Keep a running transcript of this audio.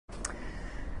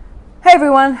Hey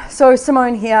everyone, so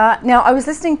Simone here. Now I was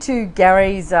listening to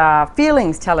Gary's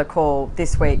feelings telecall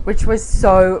this week, which was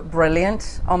so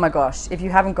brilliant. Oh my gosh, if you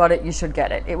haven't got it, you should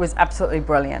get it. It was absolutely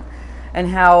brilliant. And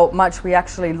how much we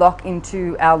actually lock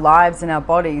into our lives and our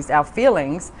bodies, our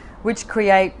feelings, which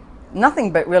create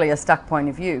nothing but really a stuck point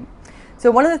of view.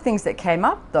 So one of the things that came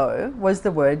up though was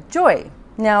the word joy.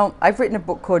 Now, I've written a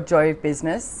book called Joy of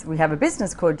Business. We have a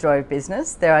business called Joy of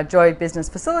Business. There are Joy of Business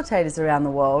facilitators around the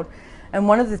world. And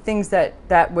one of the things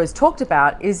that was talked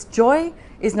about is joy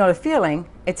is not a feeling,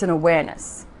 it's an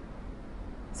awareness.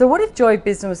 So what if Joy of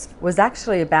Business was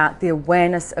actually about the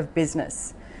awareness of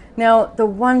business? Now, the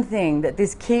one thing that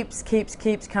this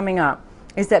keeps coming up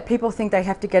is that people think they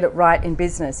have to get it right in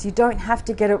business. You don't have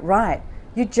to get it right.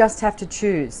 You just have to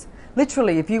choose.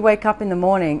 Literally, if you wake up in the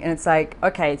morning and it's like,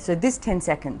 okay, so this 10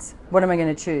 seconds, what am I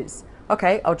going to choose?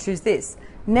 Okay, I'll choose this.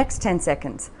 Next 10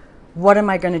 seconds. What am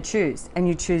I going to choose? And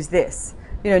you choose this.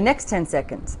 Next 10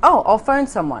 seconds. Oh, I'll phone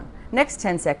someone. Next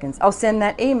 10 seconds. I'll send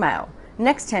that email.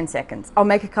 Next 10 seconds. I'll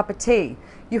make a cup of tea.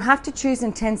 You have to choose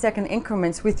in 10-second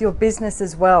increments with your business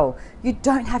as well. You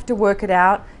don't have to work it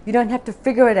out. You don't have to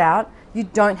figure it out. You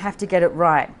don't have to get it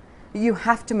right. You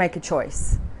have to make a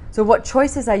choice. So what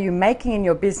choices are you making in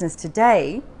your business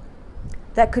today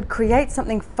that could create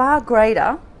something far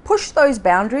greater, push those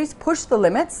boundaries, push the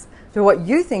limits to what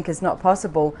you think is not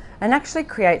possible, and actually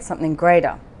create something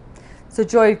greater? So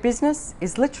Joy of Business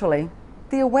is literally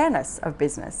the awareness of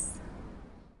business.